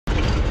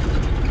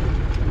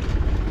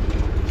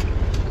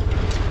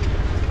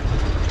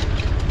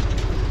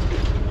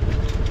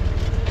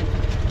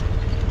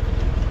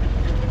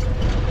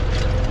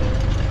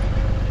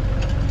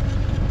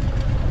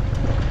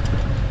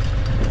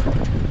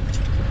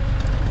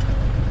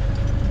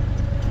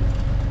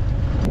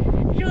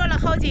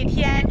几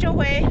天，这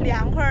回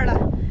凉快了。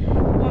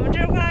我们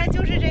这块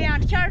就是这样，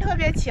天儿特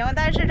别晴，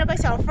但是这个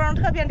小风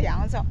特别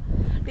凉爽。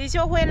李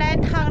秀辉来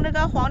趟这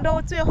个黄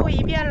豆最后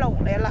一遍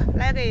垄来了，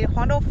来给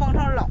黄豆封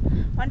上垄。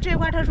完这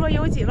块他说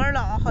有几根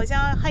垄，好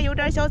像还有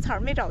点小草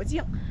没找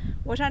净。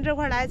我上这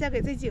块来再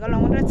给这几个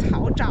垄这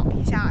草找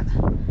一下子。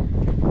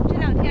这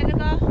两天这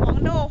个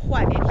黄豆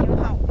缓的挺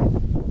好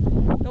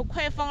的，都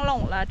快封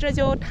垄了，这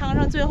就趟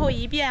上最后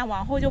一遍，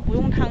往后就不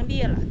用趟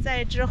地了。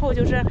再之后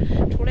就是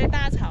出来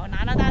大草，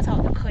拿大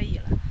草就可以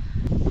了。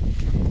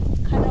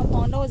看这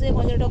黄豆这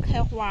块劲都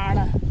开花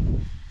了，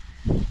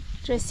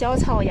这小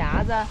草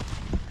芽子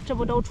这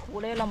不都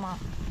出来了吗？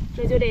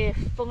这就得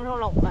封上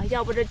垄了，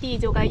要不这地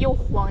就该又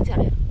荒起来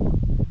了。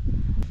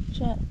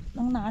这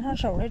能拿上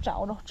手来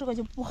找找，这个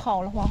就不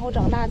好了，往后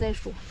长大再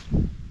说。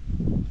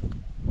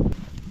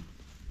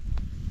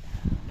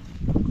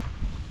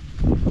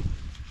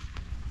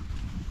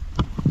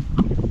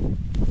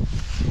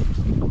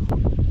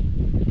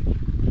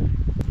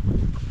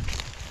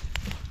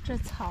这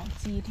草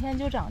几天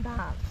就长大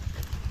了。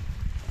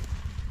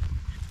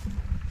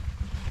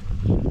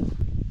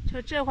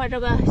就这块这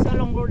个小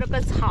垄沟，这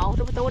个草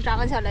这不都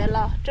长起来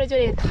了，这就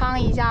得趟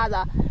一下子，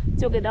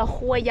就给它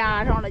和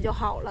压上了就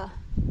好了。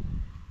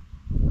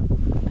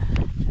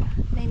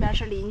那边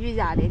是邻居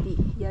家的地，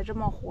也这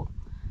么和。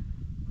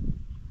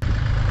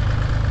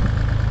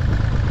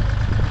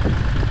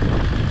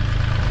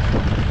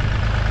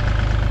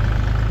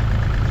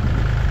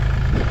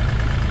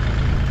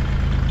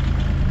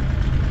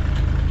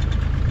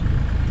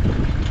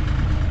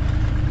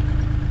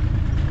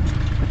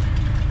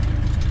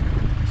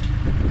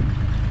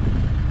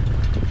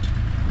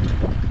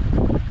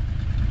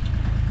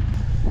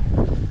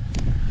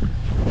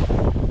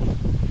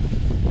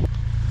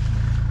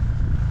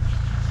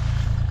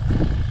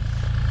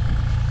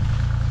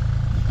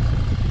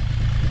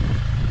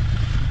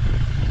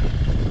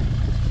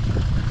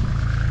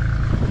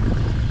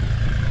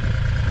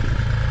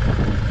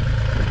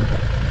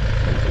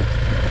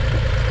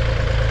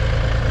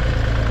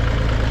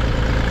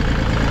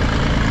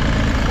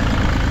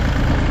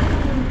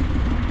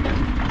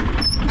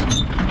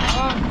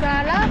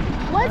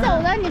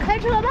你开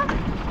车吧。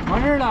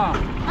完事了。啊，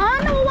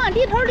那我往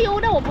地头溜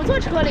达，我不坐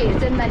车里，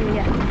真闷去。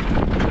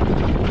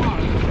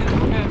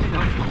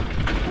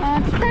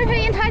啊，但是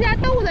人他家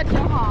豆子挺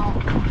好。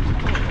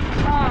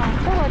啊，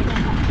豆子挺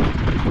好。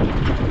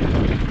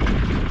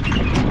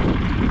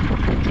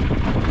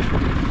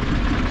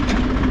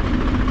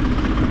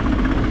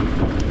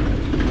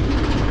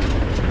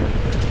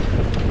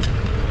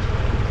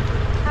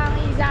趟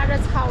一下，这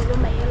草就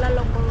没了，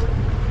垄沟里。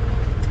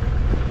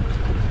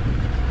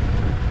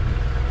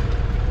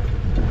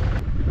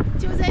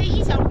就这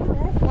一小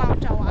轱辘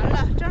找完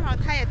了，正好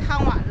他也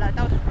趟完了，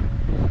到头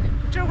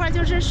这块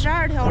就是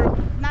12条垄，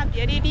那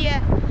别的地，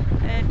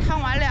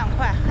趟完2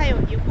块，还有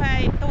1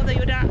块豆子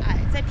有点矮，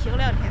再停2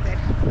天再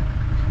趟。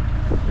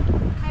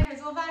开始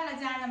做饭了，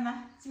家人们，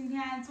今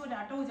天做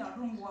点豆角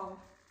炖倭瓜，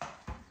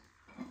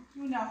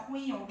用点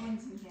荤油炖。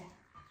今天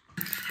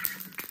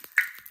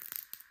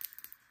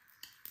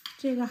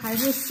这个还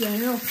是鲜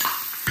肉，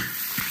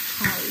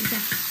炒一下。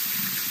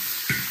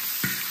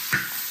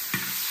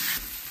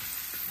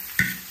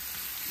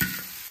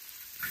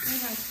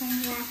葱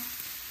花、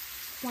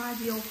花椒、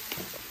豆角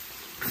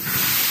倒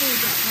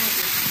进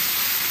去，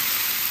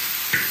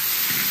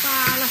扒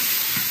拉，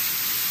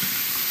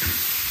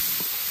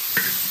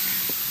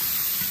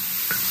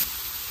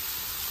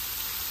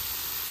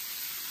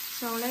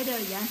少来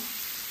点盐，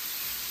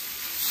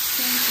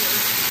先水，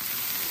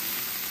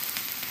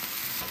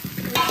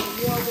老倭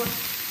瓜，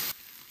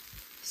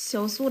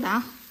小苏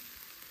打，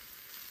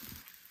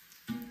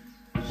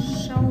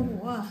烧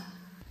火。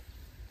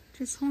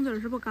这葱籽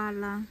是不是干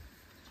了？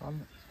干了。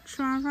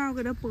吃完饭我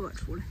给它剥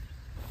出来。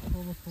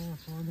剥就剥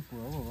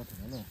吧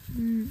得了。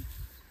嗯，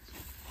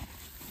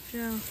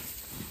这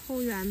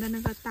后园的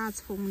那个大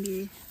葱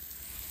的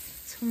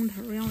葱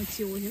头让我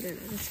揪下来了，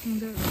这葱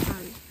籽都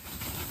干了。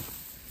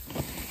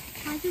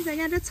发现咱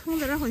家这葱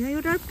籽好像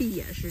有点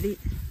瘪似的，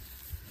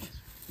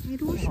没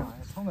多少。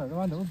葱籽这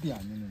玩意都是扁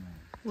的呢。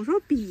我说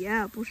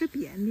瘪，不是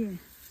扁的。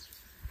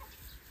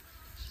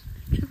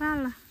吃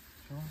饭了。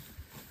吃吧。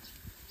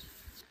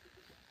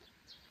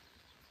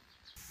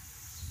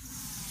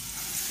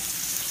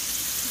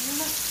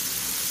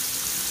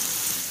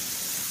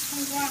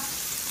葱花、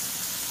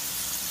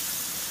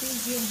味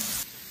精、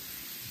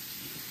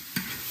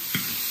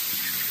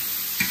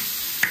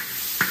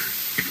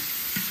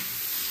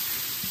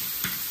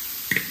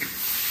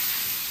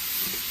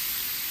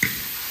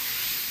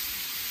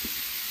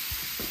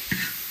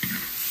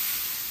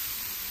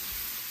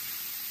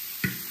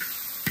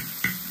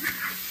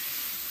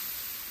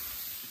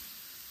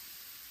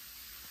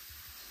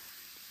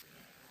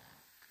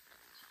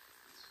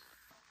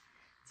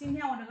今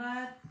天我这个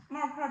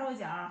冒泡豆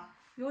角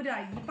有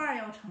点一半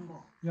要成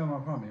功，要冒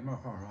泡没冒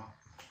泡是吧？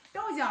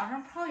豆角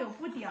上泡有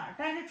不点儿，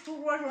但是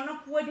出锅时候那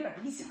锅底儿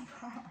一小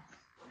泡。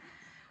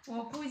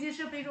我估计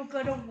是背着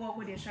搁着倭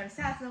瓜的事儿，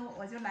下次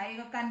我就来一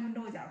个干炖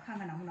豆角，看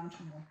看能不能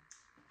成功。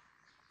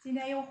今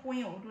天又荤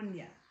油炖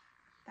的，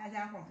大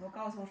家伙都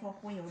告诉我说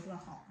荤油炖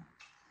好了。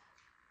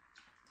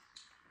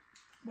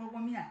窝窝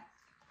面，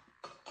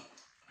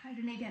还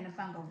是那天的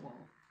半个窝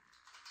窝。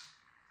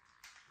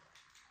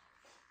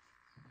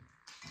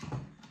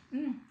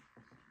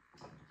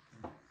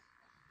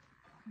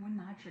我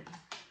拿纸了。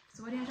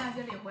昨天上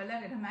街里回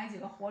来，给他买几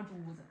个活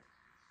珠子。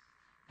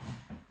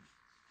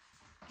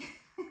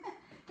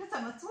这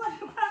怎么做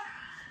这块儿？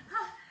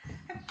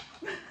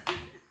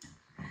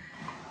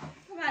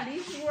不敢离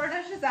锅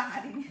了是咋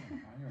的呢？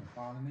玩意儿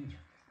扒的没整。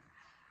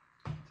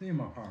这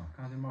冒泡，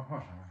看这冒泡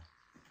啥？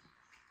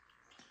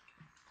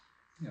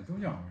也都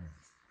讲味儿。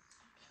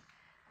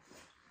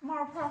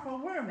冒泡和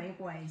味儿没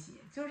关系，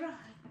就是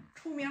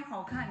出名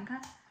好看。你看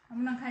能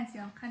不能看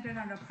清？看这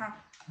上这泡，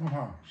冒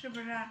泡是不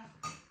是？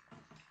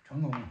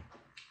成功了。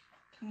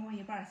成功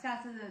一半，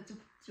下次就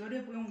绝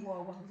对不用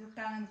窝窝，我就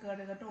干搁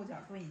这个豆角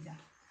炖一下。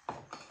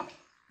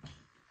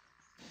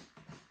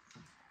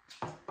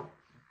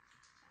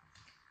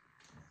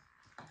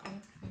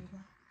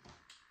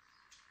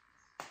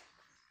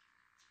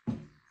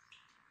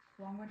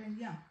黄瓜蘸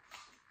酱，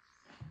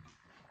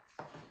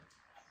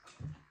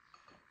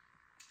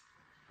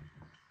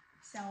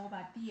下午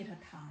把地它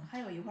趟了，还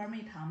有一块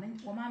没趟，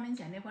我妈门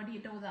前那块地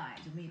豆子矮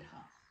就没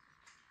趟。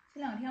这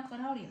两天核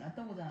桃里的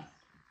豆子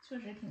确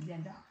实挺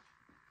见长。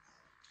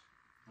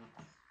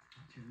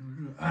天都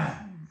热。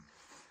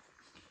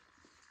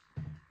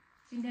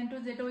今天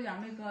炖这豆角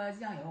没搁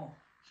酱油，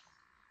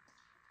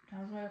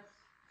他说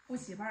不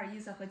起泡意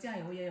思和酱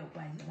油也有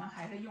关系，完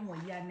还是用我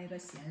腌那个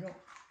咸肉。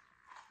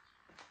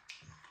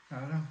咋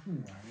了？不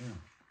玩呢？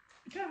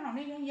正好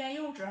那天腌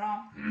肉时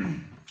候，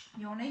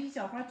有那一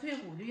小块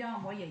脆骨，就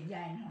让我也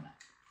腌上了。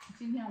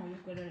今天我就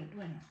搁这里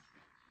炖上。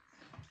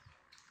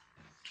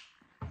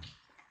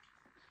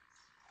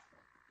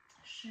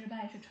失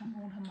败是成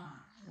功他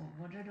妈，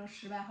我这都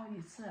失败好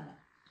几次了，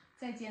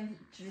再坚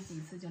持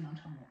几次就能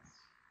成功。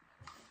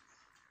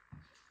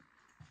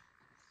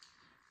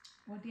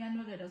我颠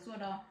都给他做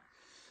到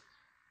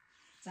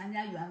咱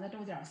家园子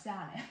豆角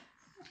下来，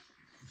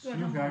什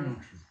么边能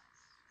吃？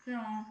是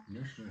吗？你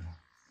这吃啥？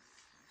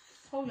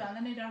后园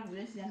子那点5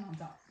月时间能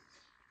找。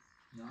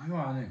哪有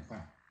啊？那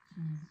快。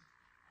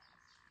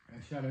还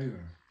下点雨，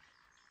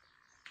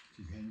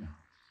几天呢？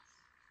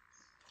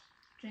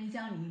真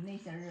像你那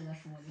些日子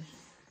说的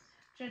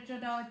是，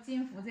这到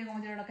金福这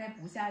功劲了，该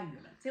不下雨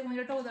了。这功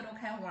劲豆子都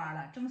开花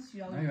了，正需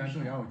要雨。南园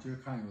豆角我今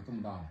儿看有这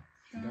么大的，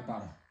比这大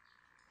点。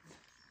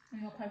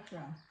那要快吃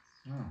啊！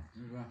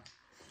你说，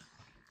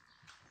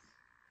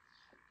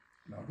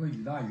老说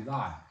雨大雨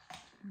大呀。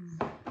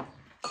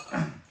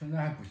现在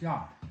还不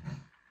下。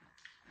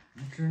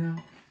你吃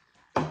呢？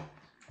我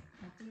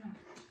不用，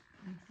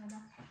喝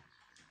吧。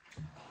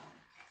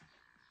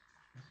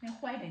那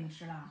坏的你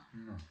吃了？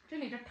这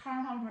里这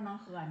汤他们说能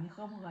喝，你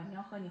喝不喝？你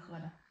要喝你喝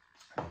的。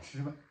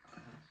吃吧。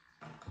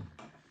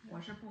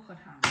我是不喝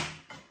汤的，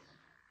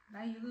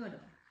来一个得。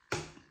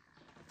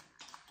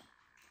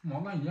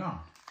毛蛋一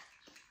样。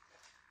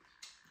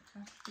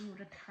只有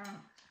这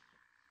汤。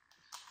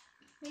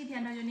那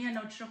天他就念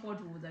叨吃活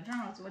珠子，正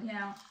好昨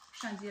天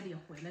上街里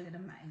回来给他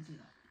买几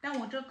个，但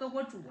我这搁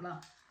锅煮了，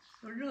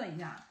就热一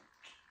下。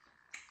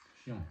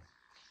行。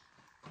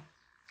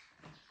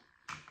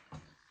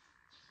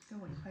给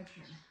我一块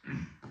纸来。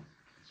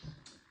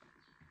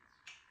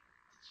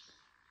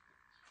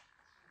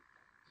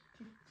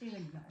这个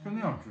你要？真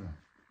的要吃。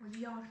我就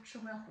要吃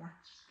块黄。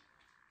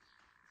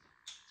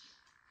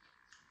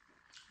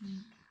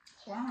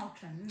黄好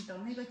沉，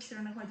等那个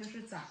青那块就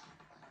是籽儿。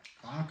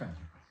啥感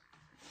情？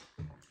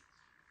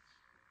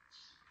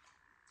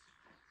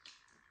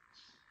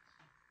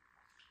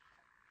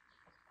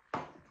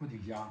不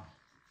挺香？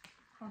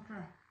好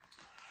吃。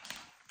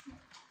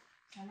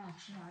咱俩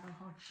吃啥都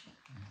好吃。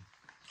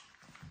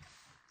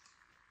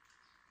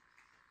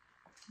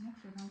你要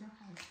水上就好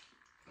了。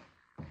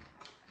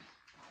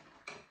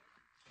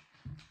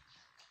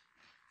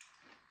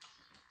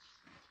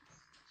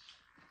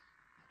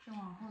这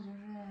往后就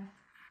是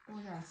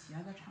豆角、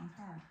茄子常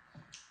菜了。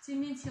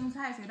今天青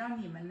菜谁到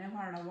你们那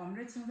块了？我们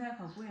这青菜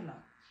可贵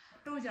了，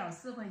豆角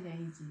4块钱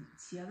1斤，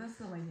茄子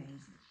4块钱1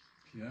斤。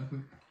便宜贵。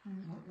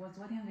我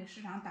昨天给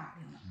市场打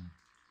听了。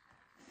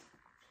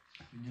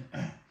今天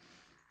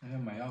那天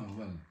买药都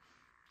问了，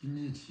今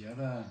天茄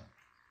子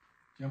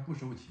竟然不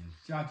收茄子，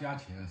加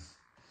茄子。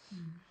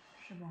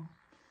是不？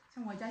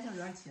像我家小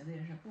园茄子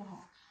也是不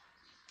好。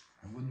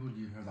温度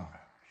计是咋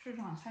呀？市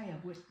场菜也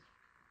贵。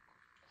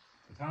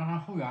他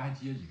后园还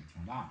结几个，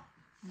挺大。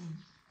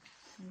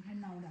你看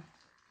孬点。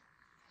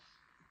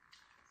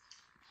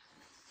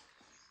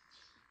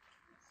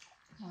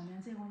往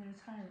年这功劲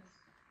菜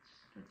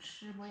就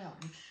吃不了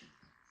就吃。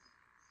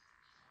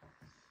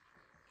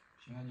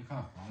现在你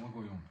看黄瓜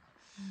够用了。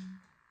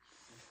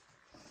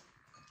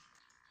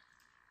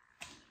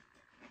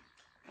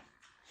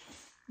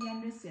腌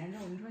这咸肉，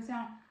你说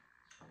像，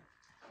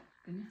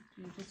给你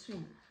这脆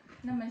骨，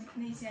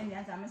那些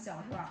年咱们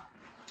小时候，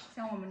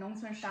像我们农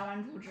村杀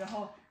完猪之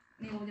后，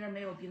那功劲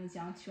没有冰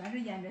箱，全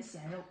是腌着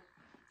咸肉，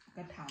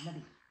搁坛子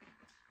里。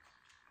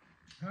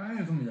还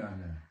有这么腌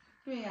的？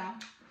对呀，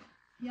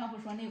要不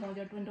说那功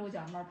夫炖豆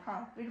角冒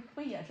泡，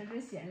不也是这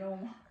咸肉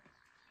吗？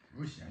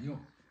不是咸肉，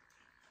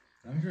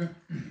咱是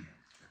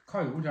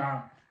靠油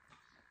渣，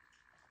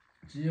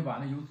直接把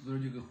那油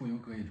脂就给荤油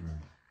搁一堆儿。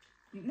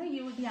那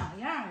有两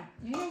样，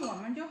因为我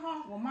们就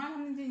好，我妈他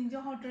们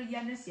就好这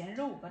腌着咸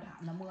肉搁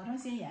坛子，抹上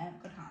咸盐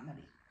搁坛子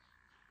里。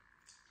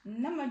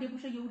那么这不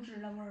是油脂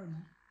了味儿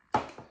吗？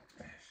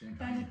哎，时间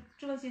但是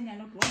这些年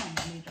都多少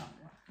年没整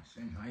过。时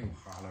间长有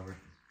哈喇味儿。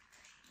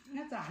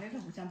那咋的？它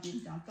不像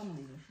冰箱冻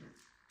的，就是。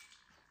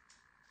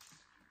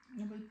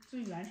那不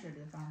最原始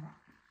的方法。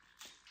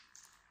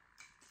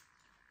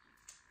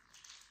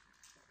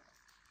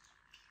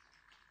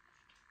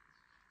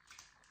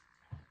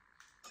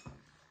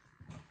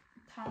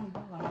汤你不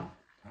喝了？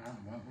汤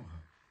我不喝。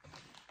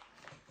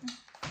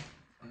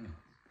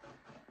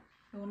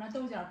有那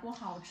豆角不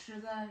好吃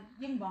的，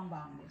硬邦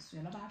邦的，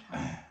水了吧碴。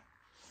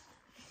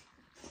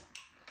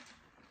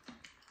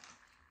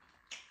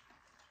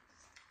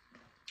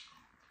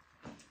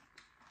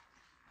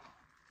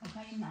我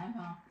看人南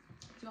方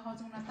就好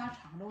种那大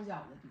长豆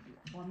角的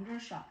多，我们这儿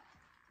少。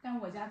但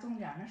我家种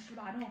点那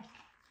18豆，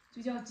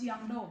就叫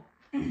豇豆，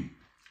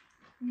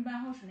一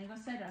般好使那个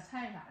晒点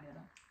菜啥的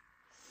了，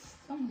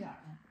冻点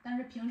的。但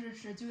是平时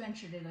吃就愿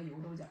吃这个油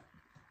豆角。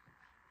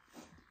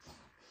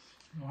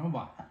那玩意儿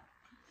晚。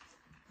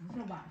不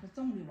是碗，是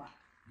种的碗。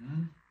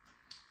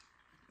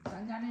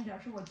咱家那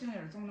点是我净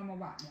人种那么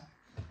晚的，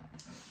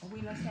我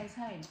为了晒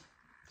菜呢，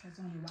才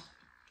种的碗。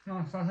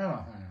那烧菜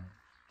晚饭呀？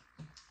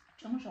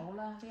蒸熟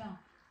了晾，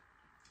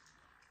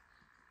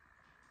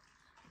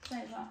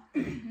再一个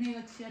那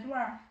个切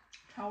段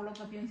焯了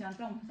搁冰箱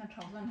冻，像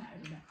炒蒜苔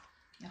似的，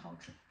也好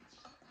吃。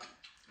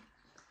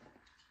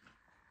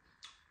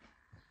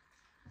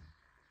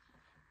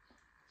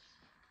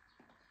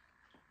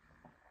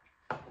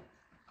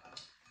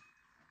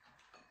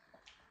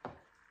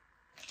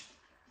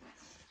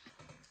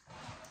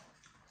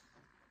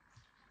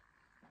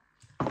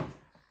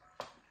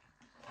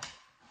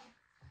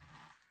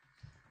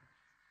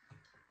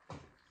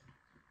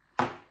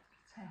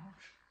菜好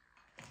吃。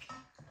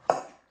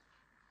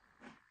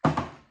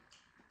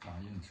咋的？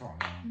你吃完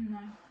了？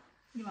呐，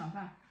一碗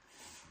饭。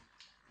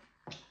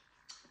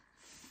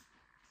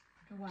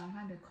这晚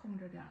饭得控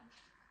制点儿，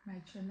买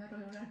裙子都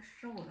有点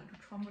瘦了，都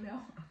穿不了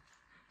了。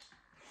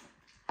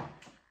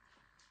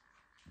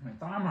买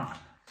大码的。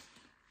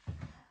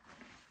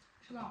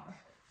吃饱了。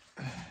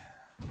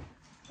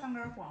半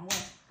根黄瓜，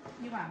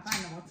一碗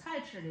饭呢，我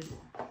菜吃的多。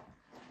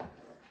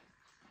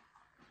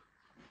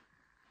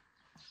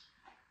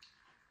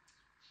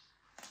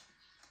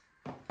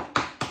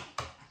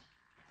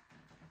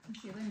你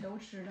媳妇你都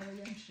吃了，我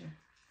愿吃。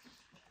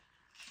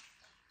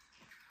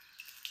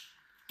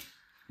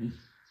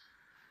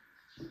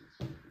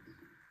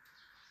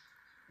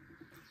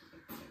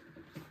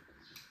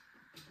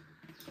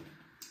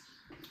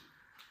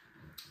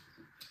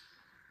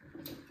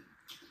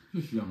就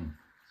香。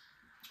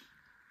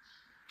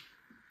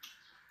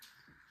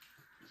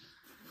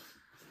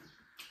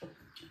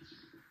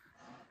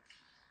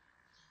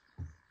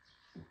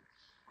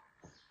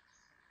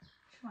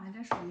吃完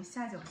这属于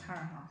下酒菜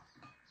哈。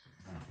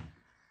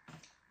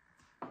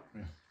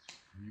对，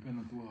一个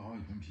能多好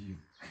几瓶啤酒。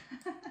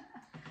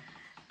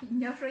你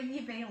要说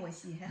一杯我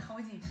吸还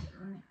好几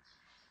瓶呢。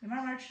你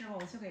慢慢吃吧，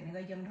我去给那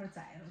个樱桃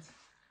摘了去。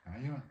哎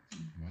呀，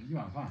我一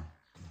碗饭。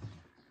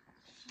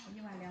少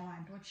1碗2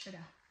碗，多吃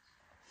点。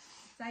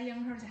摘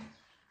樱桃去。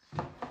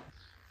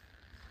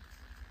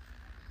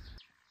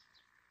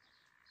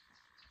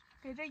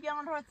给这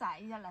樱桃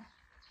摘下来。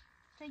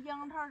这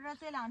樱桃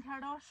这2天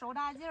都熟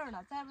大劲儿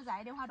了，再不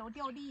摘的话都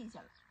掉地下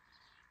了。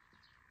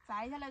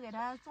摘下来给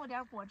它做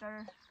点果汁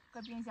儿，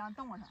搁冰箱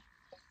冻上。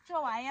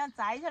这玩意儿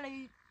摘下来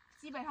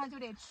基本上就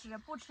得吃，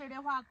不吃的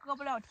话搁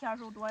不了天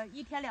数多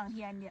，1天2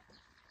天的，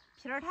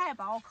皮儿太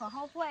薄，可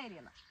好坏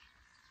的了。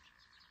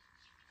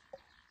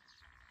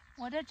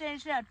我这真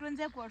是蹲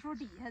在果树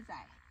底下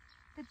摘，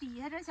这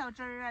底下这小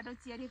枝儿啊都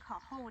结的可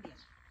厚的了。